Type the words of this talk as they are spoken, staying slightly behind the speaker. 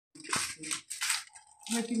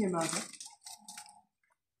Making another.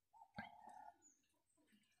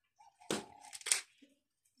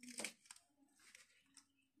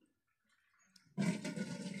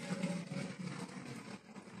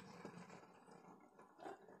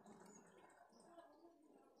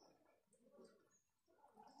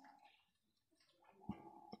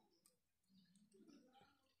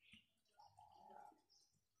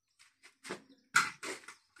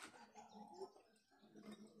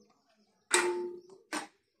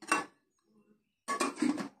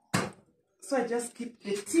 So I just keep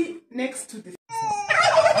the tea next to the...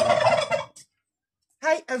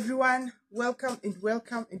 Hi everyone, welcome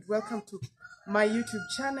to my YouTube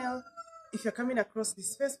channel. If you're coming across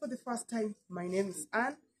this space for the first time, my name is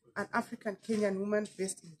Anne, an African Kenyan woman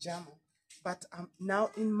based in Germany, but I'm now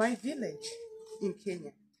in my village in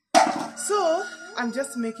Kenya. So I'm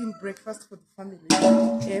just making breakfast for the family,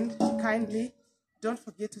 and kindly don't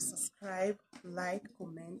forget to subscribe, like,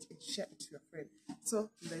 comment, and share it to your friend.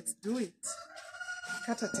 So let's do it.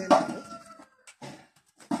 Kata tena.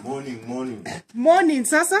 Morning,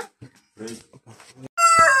 sasa.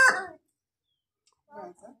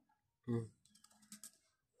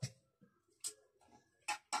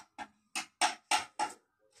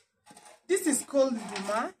 This is called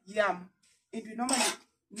nduma yam, and we normally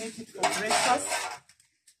make it for breakfast.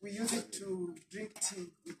 We use it to drink tea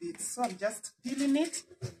with it. So I'm just peeling it,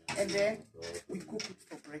 and then we cook it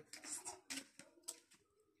for breakfast.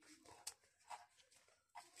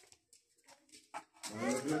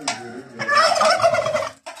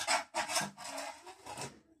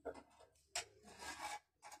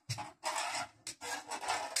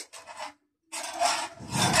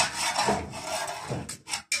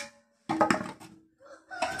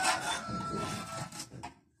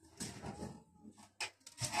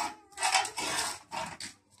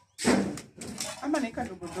 Ama naika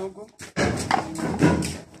dogo dogo.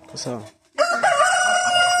 Sawa.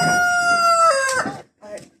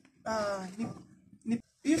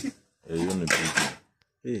 Hiyo ni picha.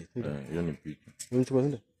 Hiyo ni picha. Unachukua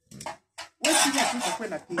nini? Wewe pia tu kwa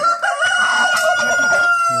na picha.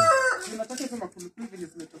 Unataka kama kulukulu vile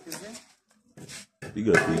zimetokezea?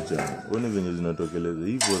 Piga picha. Uone venye zinatokeleza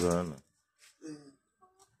hivyo sana.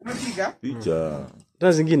 Umepiga? Picha.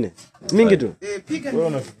 Tena zingine. Mingi tu. Piga. Wewe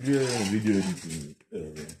unafikiria video editing.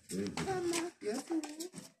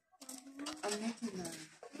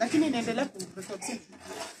 Lakini inaendelea kurekodi.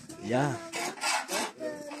 Yeah.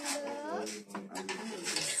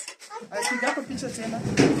 Piga kwa picha tena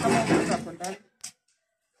kama unataka hapo ndani.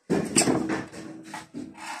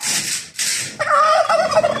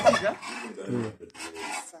 Piga.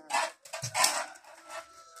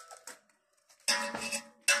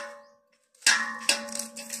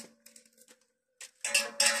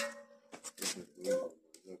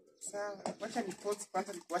 Sawa, wacha ni pause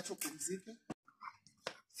kwanza nikuache upumzike.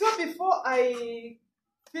 So before I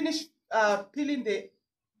finish peeling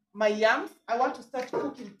my yams, I want to start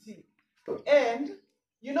cooking tea. And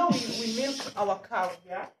you know we milk our cow,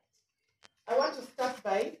 yeah? I want to start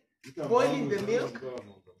by boiling the milk.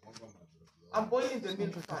 I'm boiling the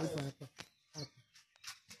milk first.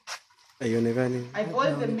 I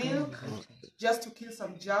boil the milk just to kill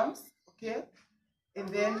some germs, okay? And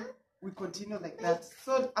then we continue like that.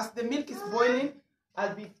 So as the milk is boiling,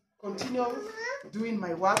 I'll be continuing doing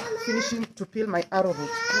my work, finishing to peel my arrowroot.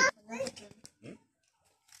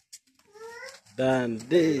 Done.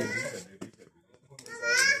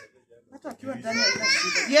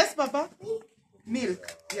 Yes, Baba.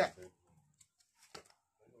 Milk. Yeah.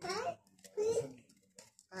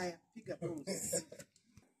 Aya, piga pose.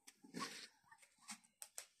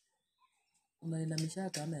 Unainamisha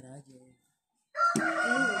kamera aje?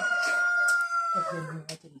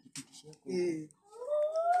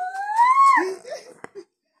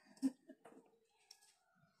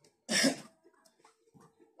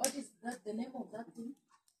 What is that? The name of that thing?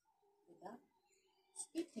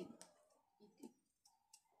 Eating.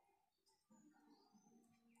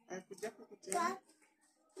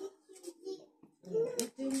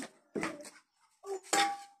 Eating.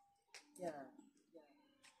 Yeah.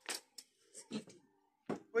 Eating.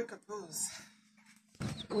 Wake up, pose.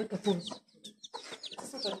 Wake up, pose.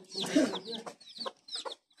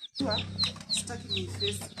 Stuck in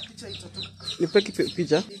face. Picha itotoka. Nipeki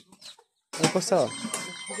picha. Hapo sawa.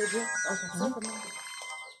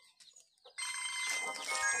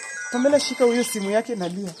 Pamela, shika huyo simu yake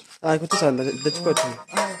nalia. Iko tu sana, nitachukua tu.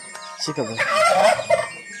 Shika basi.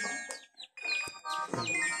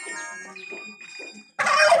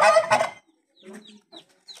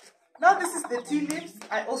 Now this is the tea leaves.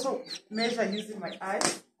 I also measure using my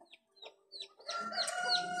eyes.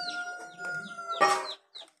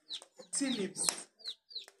 tea leaves.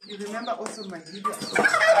 You remember also my video.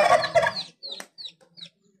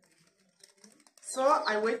 So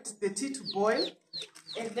I wait the tea to boil,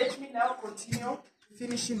 and let me now continue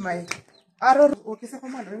finishing my arrow. Okay, so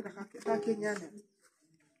come on,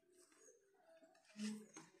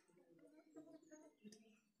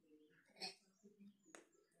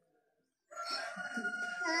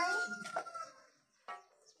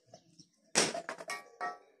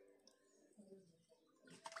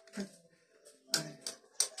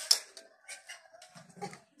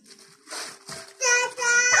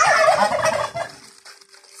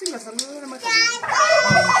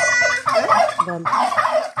 Done.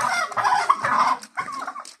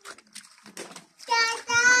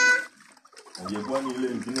 Angekuwa ni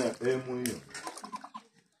ile ingine ya emu hiyo.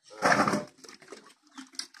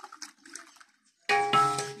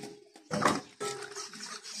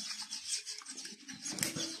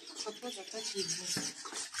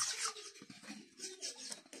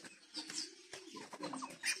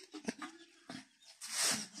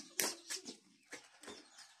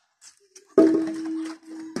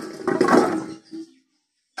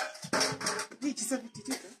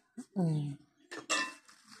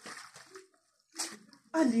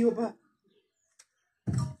 Alioba.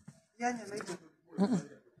 Yanya na hiyo.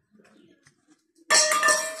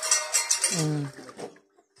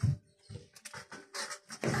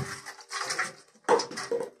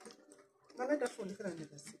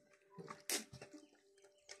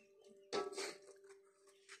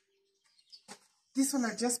 This one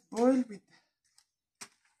I just boiled with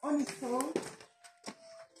only salt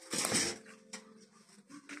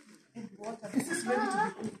and water. This is ready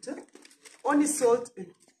to be cooked. Only salt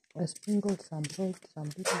and I sprinkled some salt, some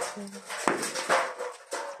little salt.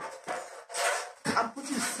 I'm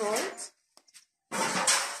putting salt.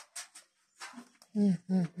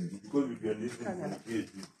 Because we can listen to it.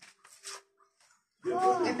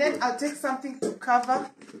 And then I'll take something to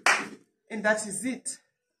cover, and that is it.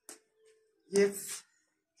 Yes.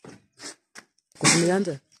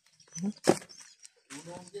 Ulianza?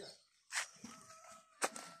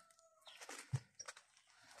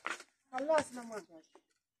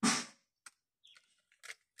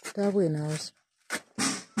 Tabu in house.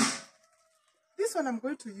 This one I'm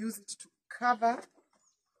going to use it to cover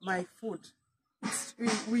my food.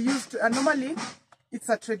 We used to, normally it's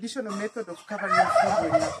a traditional method of covering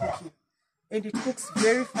food when you're cooking, and it cooks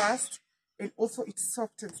very fast, and also it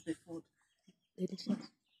softens the food. Delicious.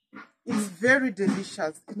 It's very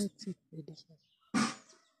delicious. Makes it delicious.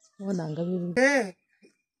 Yeah.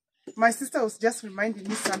 My sister was just reminding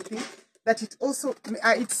me something, that it also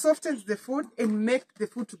it softens the food and make the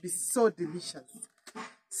food to be so delicious.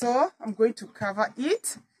 So I'm going to cover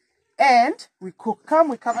it, and we cook. Come,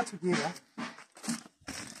 we cover together.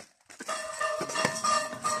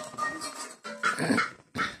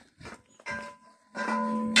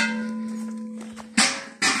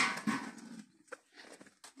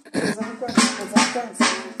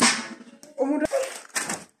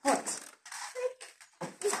 Hot.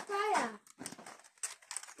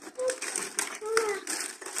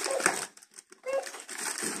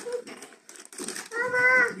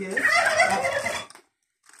 Yes.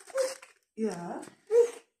 Yeah.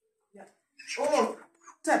 Yeah. Oh,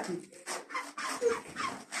 tap it.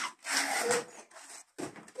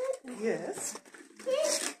 Yes.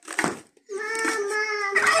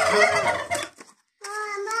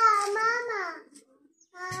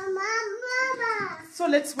 So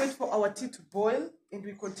let's wait for our tea to boil, and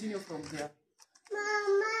we continue from there.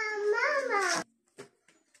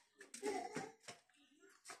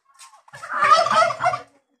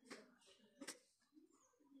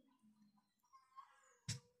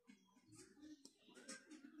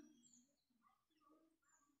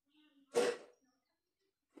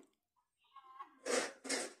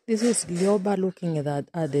 This is Lioba looking at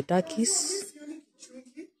the turkeys.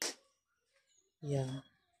 Yeah.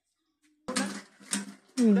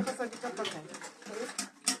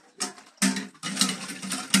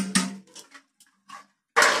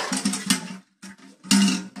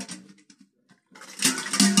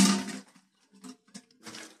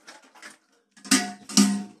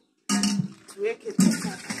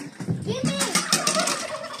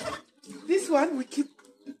 This one we keep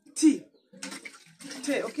tea,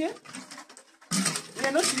 okay? We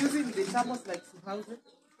are not using the thermos like Suhausen.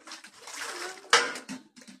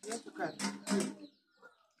 You have to cut.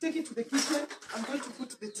 Take it to the kitchen. I'm going to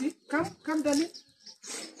put the tea. Come, darling.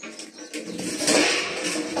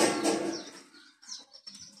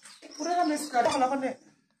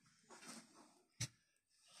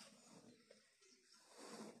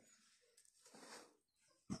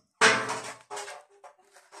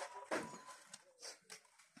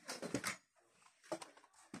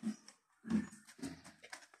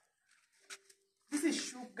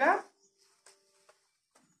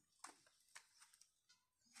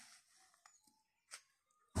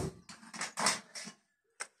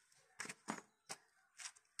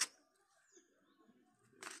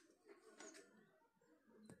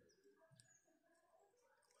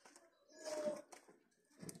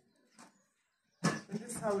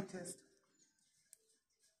 how it tastes.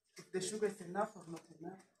 If the sugar is enough or not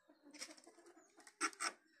enough.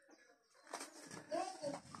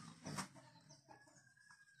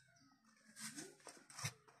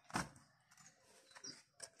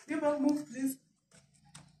 You will move, please.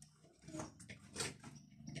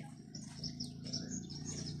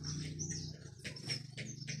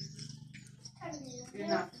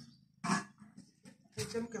 Enough.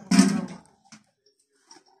 Uchemke kidogo.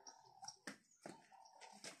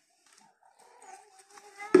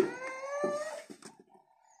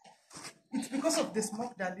 It's because of the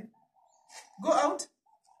smoke, darling. Go out.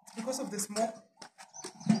 It's because of the smoke.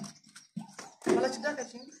 Malachidaka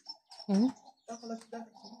chini.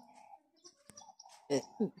 Malachidaka chini.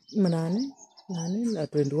 Nane na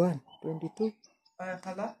 21, 22.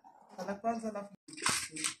 Hala kwanza alafu.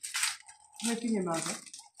 Nikinye maza.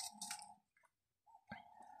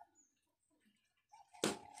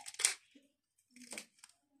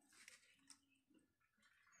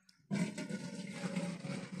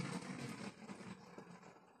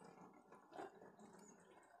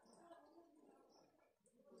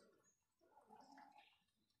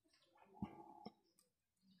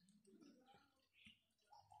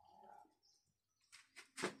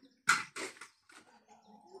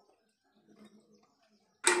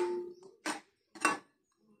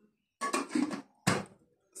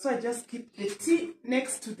 So I just keep the tea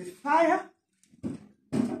next to the fire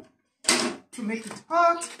to make it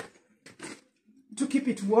hot, to keep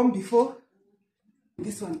it warm before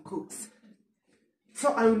this one cooks.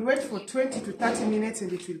 So I will wait for 20 to 30 minutes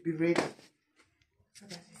and it will be ready. So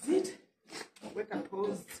that is it. Wait and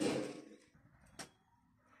pause.